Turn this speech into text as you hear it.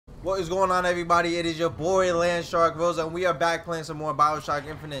What is going on, everybody? It is your boy LandShark Rosa, and we are back playing some more Bioshock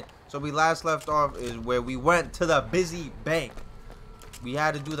Infinite. So we last left off is where we went to the busy bank. We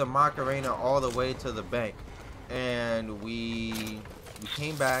had to do the Macarena all the way to the bank, and we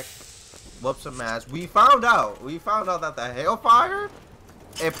came back, whooped some ass. We found out that the Hellfire,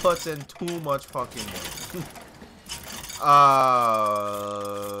 it puts in too much fucking money.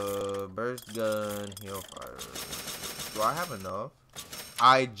 Burst gun, Hellfire. Do I have enough?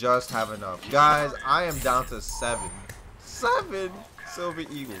 I just have enough. Guys, I am down to 7 Silver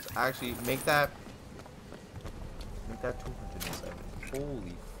Eagles. Actually, make that 207.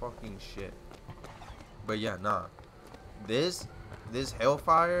 Holy fucking shit. But yeah, nah. This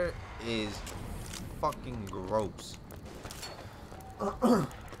Hellfire is fucking gross.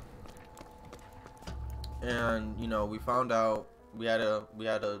 And you know, we found out we had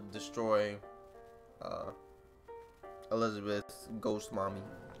to destroy Elizabeth's ghost mommy.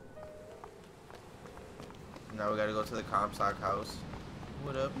 Now we gotta go to the Comstock house.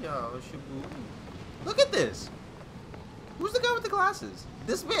 What up, y'all? Shabu. Look at this. Who's the guy with the glasses?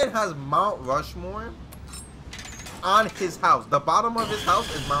 This man has Mount Rushmore on his house. The bottom of his house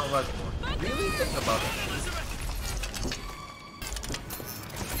is Mount Rushmore. Really think about it.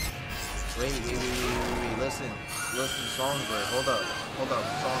 Wait. Listen, Songbird. Hold up,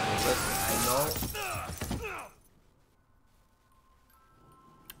 Songbird. Listen, I know.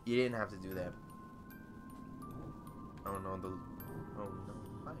 You didn't have to do that. Oh no, oh no.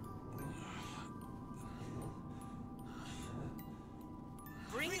 Hi.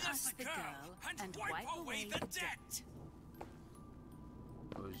 Bring us the girl and wipe away the debt.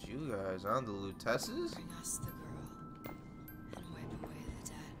 It was you guys, huh? The Lutesses? Bring us the girl and wipe away the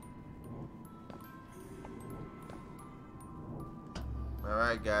debt.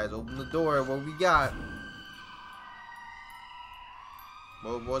 Alright guys, open the door. What we got?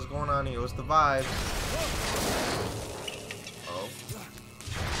 What's going on here? What's the vibe? Oh,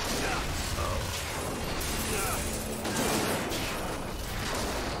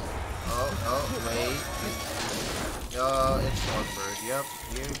 wait. It's Songbird. Yep,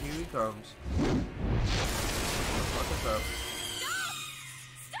 here he comes. What the fuck is up?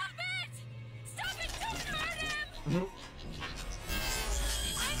 Stop it! Stop it! Don't hurt him!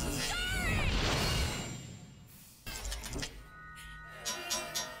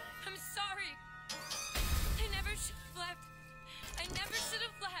 I'm sorry! I'm sorry. I never should have left. I never should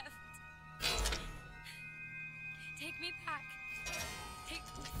have left. Take me back.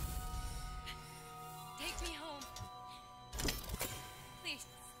 Take me home. Please.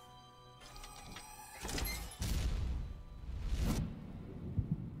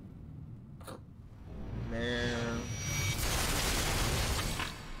 Man.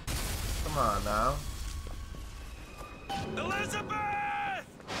 Come on now. Elizabeth!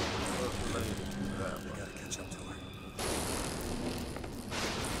 Gotta catch up to her.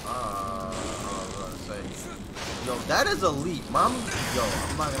 Yo, that is a leap. Yo,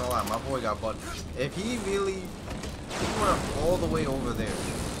 I'm not gonna lie, my boy got buttons. If he really went all the way over there.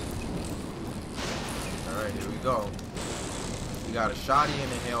 Alright, here we go. We got a shotty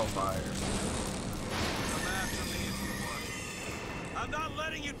and a Hellfire. Come after me if you want. I'm not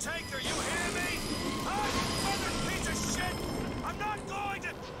letting you take her, you hear me? Ah, you mother piece of shit! I'm not going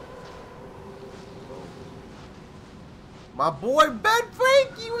to... My boy Ben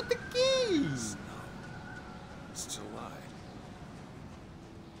Frankie with the keys. Still alive.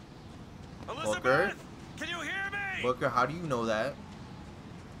 Elizabeth! Booker? Can you hear me? Booker, how do you know that?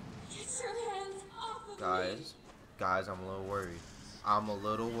 Get your hands off of me. Guys, I'm a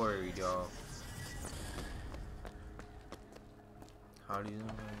little worried. Y'all. How do you know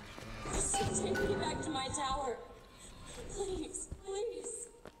that? Take me back to my tower. Please.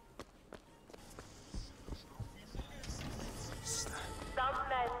 Some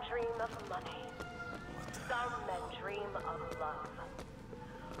men dream of money. Some men dream of love.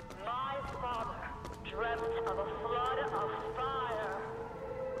 My father dreamt of a flood of fire.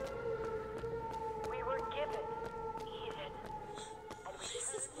 We were given Eden. And we What is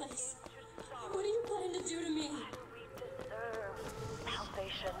this place? to sorrow. What do you plan to do to me? We deserve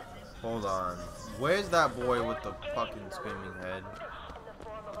salvation. Hold on. Where's that boy with the fucking screaming head? In the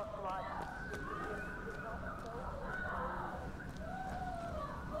form of a flood.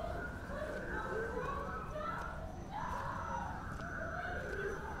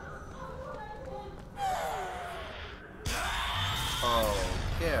 Oh,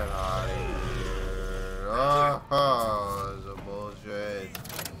 get out of here. Oh, this is a bullshit.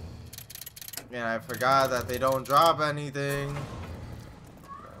 And I forgot that they don't drop anything.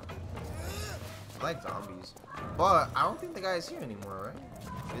 I like zombies. But I don't think the guy is here anymore, right?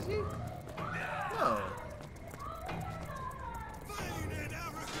 Is he? No.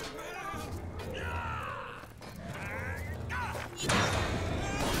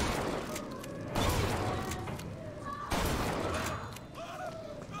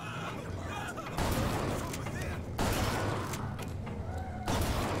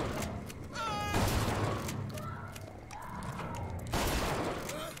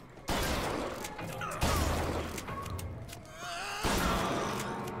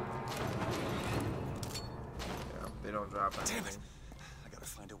 They don't drop anything. Damn it! I gotta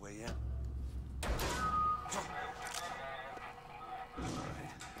find a way in.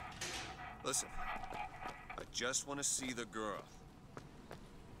 Alright. Listen, I just want to see the girl.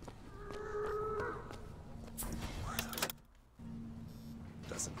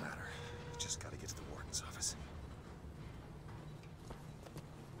 Doesn't matter. I just gotta get to the warden's office.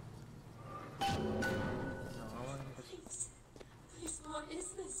 Please, what is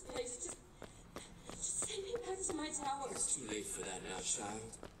this place? Just send me back to my tower. It's too late for that now, child.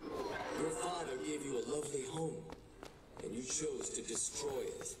 Your father gave you a lovely home, and you chose to destroy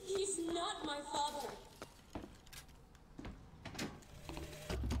it. He's not my father.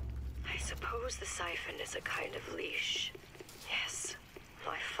 I suppose the siphon is a kind of leash. Yes,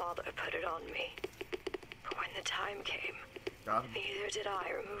 my father put it on me. But when the time came, Got him. neither did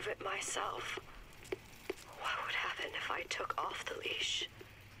I remove it myself. What would happen if I took off the leash?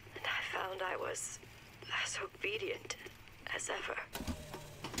 And I found I was as obedient as ever.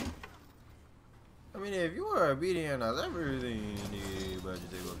 I mean, if you were obedient as everything, but you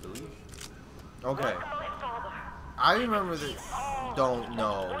take off the leash. Okay. I remember this. Don't,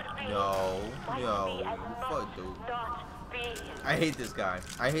 no. Fuck, dude. I hate this guy.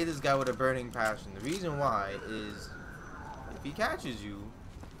 I hate this guy with a burning passion. The reason why is if he catches you,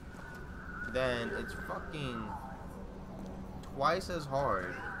 then it's fucking twice as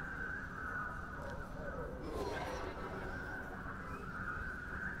hard.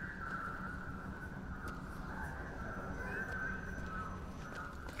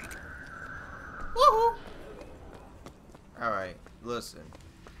 Woohoo! Alright, listen.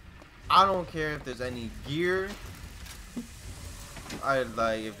 I don't care if there's any gear.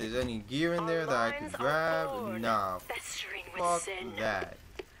 If there's any gear in there that I could grab. Nah, fuck that.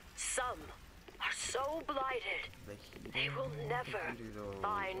 Some are so blighted, they will never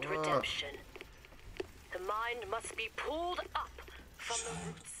find redemption. The mind must be pulled up from the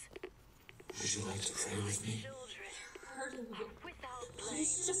roots. Would you like to pray with me? Children, Hurting me. without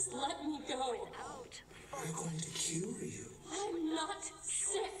Please just let me go. We're going to cure you. I'm not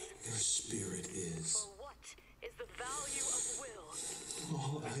sick. Your spirit is. For what is the value of will?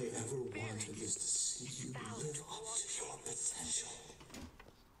 All I ever wanted is to see you live up to your potential.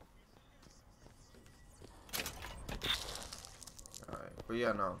 Alright, but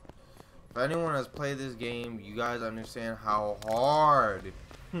yeah, no. If anyone has played this game, you guys understand how hard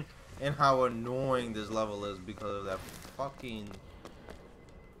and how annoying this level is because of that fucking...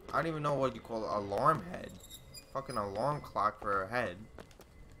 I don't even know what you call it, alarm head. Fucking alarm clock for a head.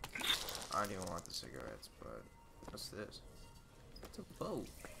 I don't even want the cigarettes, but what's this? It's a boat.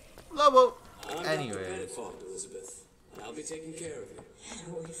 Love boat. Anyway. Elizabeth. I'll be taking care of you.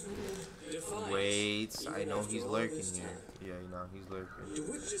 Defiance. Wait, I Even know after he's all lurking this here. time. Yeah, you know he's lurking.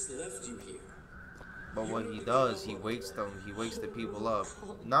 DeWitt just left you here. But what he does, he wakes them. He wakes the people up.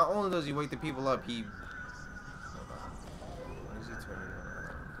 Not only does he wake the people up, he. When is he turning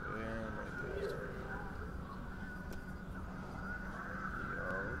around? Yo.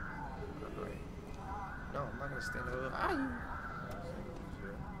 No, I'm not gonna stand over.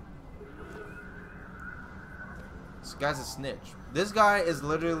 This guy's a snitch. This guy is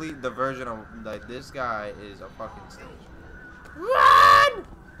literally the version of like this guy is a fucking snitch. Run!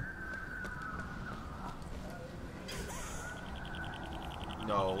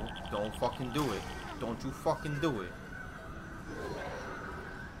 No, don't fucking do it. Don't you fucking do it.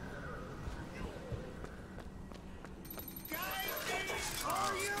 We're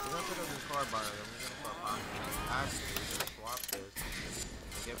gonna pick up this car by them. We're gonna start buying this. Actually, we're gonna swap this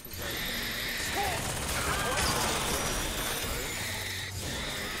and get possession.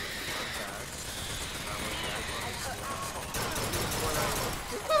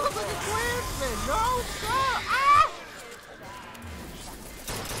 This guy looks like a Klansman! No, stop! Ah!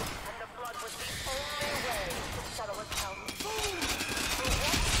 And the blood was the only way to settle accounts.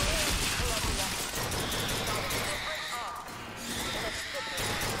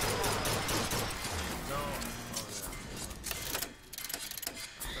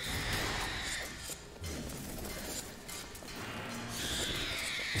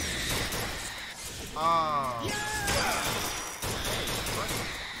 Oh.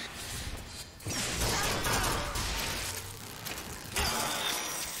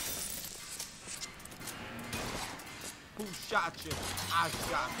 shot you. I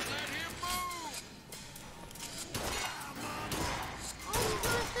shot you. Let him move! Oh, he's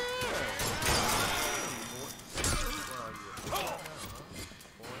right there. Where are you?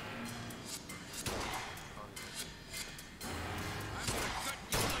 I'm gonna cut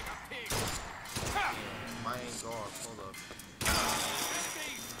you like a pig! Mine ain't gone. Hold up.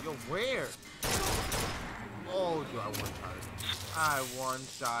 Fifty! Yo, where? Oh, yo, I one-shotted you. I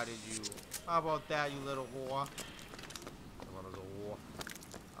one-shotted you. How about that, you little whore? That one was a whore.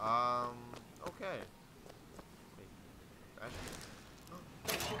 Okay. Wait,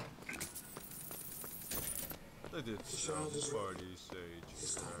 look at this party,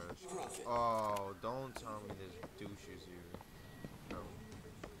 Sage. Oh, don't tell me this douche is here. No.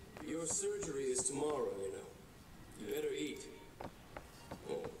 Your surgery is tomorrow, you know. You better eat.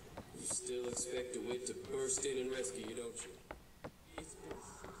 Oh, you still expect a wit to burst in and rescue you, don't you? It's been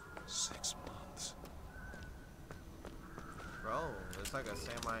 6 months. Bro, it's like a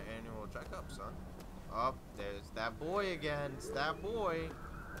semi-annual checkup, son. Oh, there's that boy again. It's that boy. You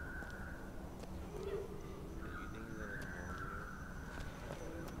think he's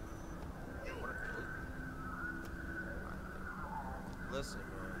gonna come over here? Listen,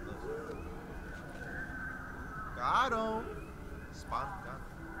 man. Listen. Got him. Spot. Got him.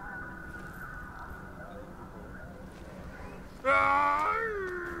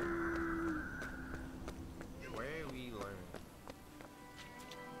 Where are we learning?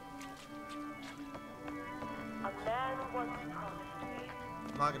 A man once promised me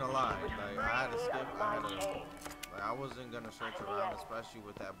I'm not gonna lie, would like free I had to me skip. of I my had to. chains. Like I wasn't gonna search And in the around, end, especially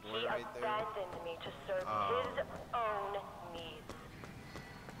with that boy He right there. abandoned me to serve his own needs.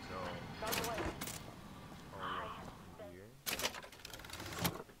 So, Somewhere here.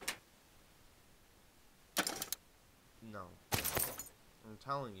 No, I'm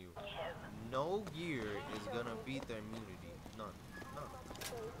telling you, no gear is gonna beat the immunity. None. None.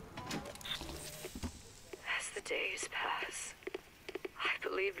 As the days pass, I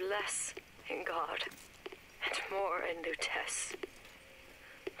believe less in God and more in Lutece.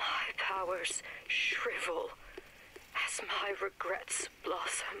 My powers shrivel as my regrets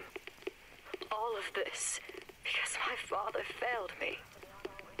blossom. All of this because my father failed me.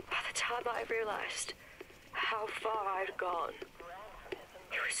 By the time I realized how far I'd gone,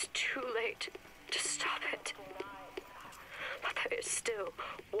 it was too late to stop it. But there is still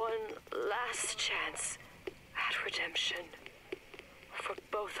one last chance at redemption for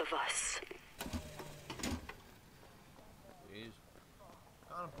both of us. Jeez.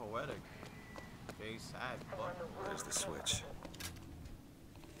 Kind of poetic. Very sad, but Where's the switch?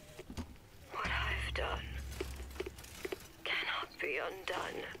 What I've done cannot be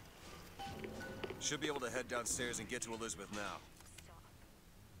undone. Should be able to head downstairs and get to Elizabeth now.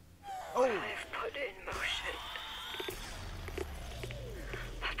 What I've put in motion.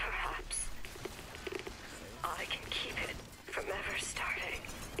 But perhaps I can keep it from ever starting.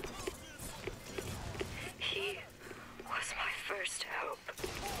 He was my first hope.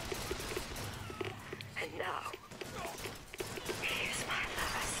 And now, he is my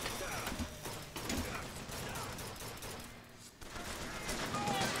last.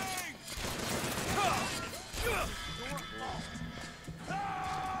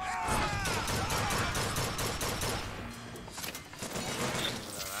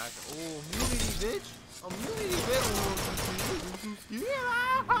 immunity, bitch. Immunity, bitch.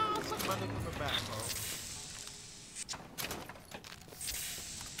 Yeah, suck my dick in the back, bro.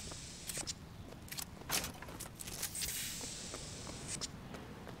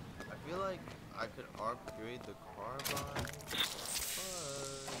 I feel like I could upgrade the carbine, but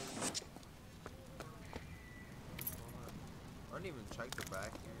I didn't even check the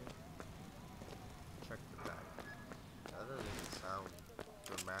back here. Check the back. That doesn't even sound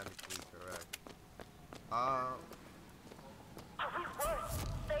grammatically correct. He's worse.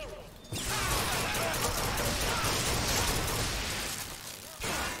 Save me.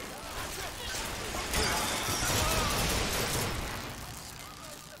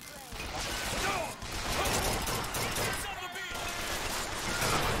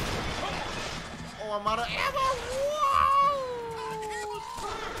 Oh, I'm out of ammo!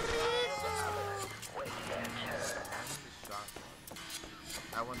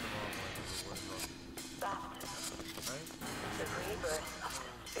 I went the wrong way. Baptism. Right? The rebirth of the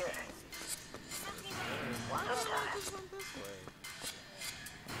spirit. Why did I just went this way?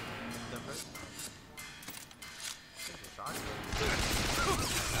 The first time. Take a shotgun.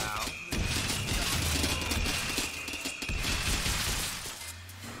 Ow.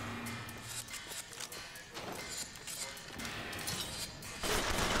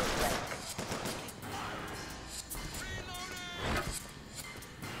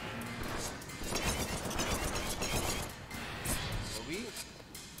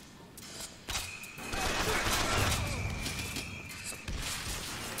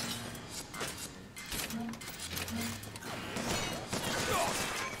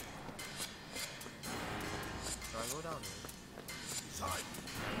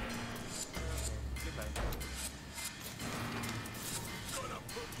 Okay. Gonna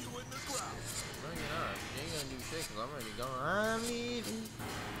put you in the ground. No, you're not. You ain't gonna do shit because I'm already going. I'm leaving.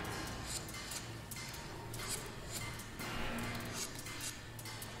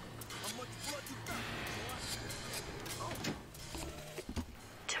 How much blood you got?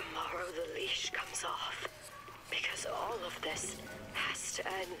 Tomorrow the leash comes off. Because all of this has to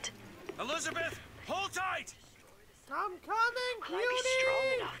end. Elizabeth, hold tight! I'm coming, Will I be strong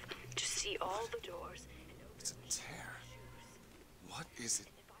cutie! enough to see all the doors? It's a tear. What is it?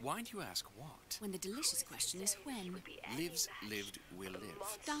 Why do you ask what? When the delicious question is when. Lives, lived, will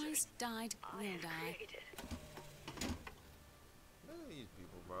live. Dies, died, will die. Look at these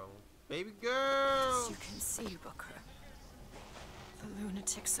people, bro. Baby girl! As you can see, Booker, the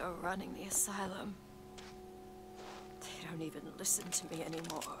lunatics are running the asylum. They don't even listen to me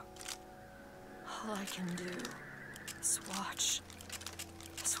anymore. All I can do is watch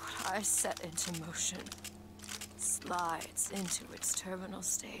as what I set into motion slides into its terminal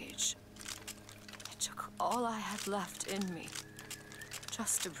stage. It took all I had left in me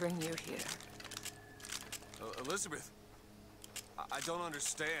just to bring you here. Elizabeth, I don't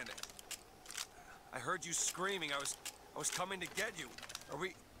understand. I heard you screaming. I was coming to get you. Are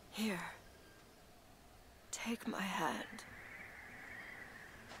we... Here. Take my hand.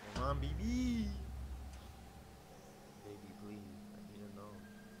 Come on, baby. Baby, please. I need to know.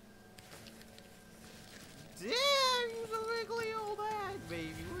 Damn, you a wriggly old ass,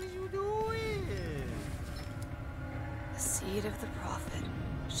 baby. What are you doing? The seed of the prophet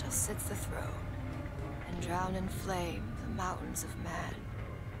shall sit the throne and drown in flame the mountains of man.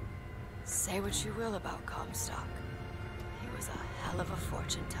 Say what you will about Comstock. He was a hell of a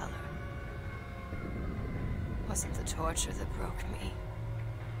fortune teller. Wasn't the torture that broke me.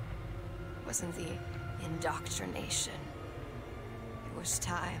 Wasn't the indoctrination. It was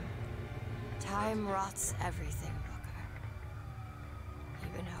time. Time rots everything, Booker.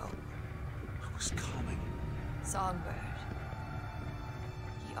 Even hope. I was coming. Songbird.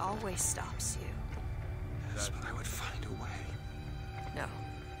 He always stops you. Yes, but I would find a way. No.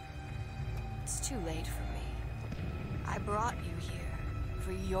 It's too late for me. I brought you here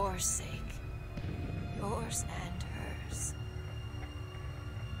for your sake. Yours and hers.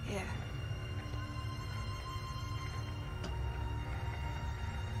 Here.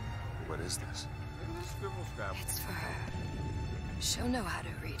 What is this? Look at this scribble scrabble. It's for her. She'll know how to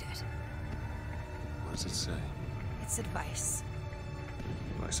read it. What does it say? It's advice.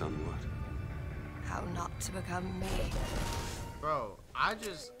 Advice on what? How not to become me. Bro, I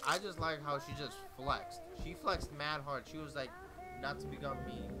just like how she just flexed. She flexed mad hard. She was like, not to become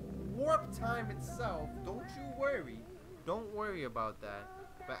me. Warp time itself, don't you worry. Don't worry about that.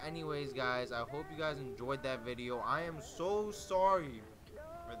 But anyways, guys, I hope you guys enjoyed that video. I am so sorry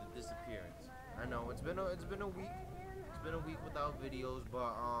for the disappearance. I know it's been a week. It's been a week without videos,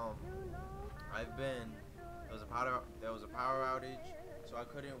 but there was a power outage, so I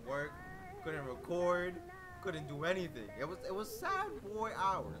couldn't work, couldn't record, couldn't do anything. It was sad boy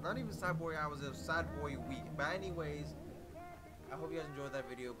hours. Not even sad boy hours, it was sad boy week. But anyways, I hope you guys enjoyed that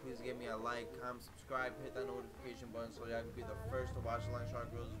video. Please give me a like, comment, subscribe, hit that notification button so y'all can be the first to watch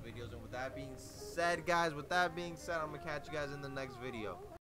LandShark videos. And with that being said, guys, I'm gonna catch you guys in the next video.